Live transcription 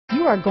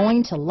you are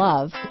going to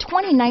love the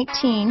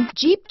 2019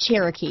 Jeep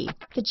Cherokee.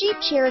 The Jeep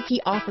Cherokee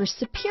offers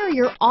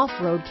superior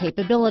off-road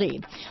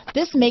capability.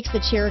 This makes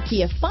the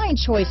Cherokee a fine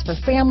choice for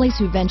families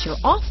who venture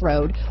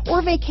off-road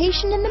or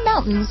vacation in the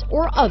mountains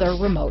or other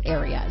remote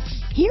areas.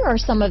 Here are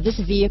some of this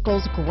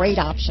vehicle's great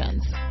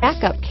options: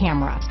 backup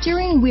camera,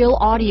 steering wheel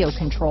audio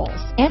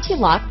controls,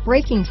 anti-lock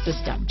braking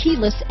system,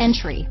 keyless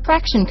entry,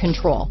 traction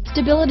control,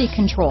 stability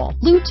control,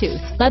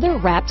 Bluetooth,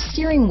 leather-wrapped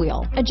steering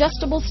wheel,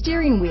 adjustable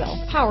steering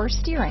wheel, power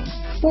steering,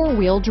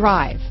 four-wheel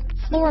drive,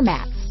 floor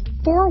mats,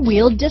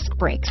 four-wheel disc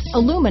brakes,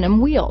 aluminum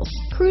wheels,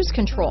 cruise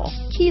control,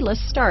 keyless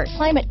start,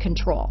 climate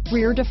control,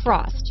 rear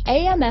defrost,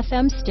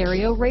 AM/FM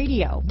stereo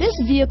radio. This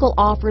vehicle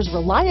offers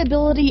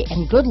reliability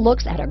and good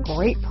looks at a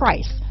great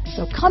price.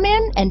 So come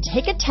in and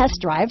take a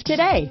test drive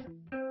today.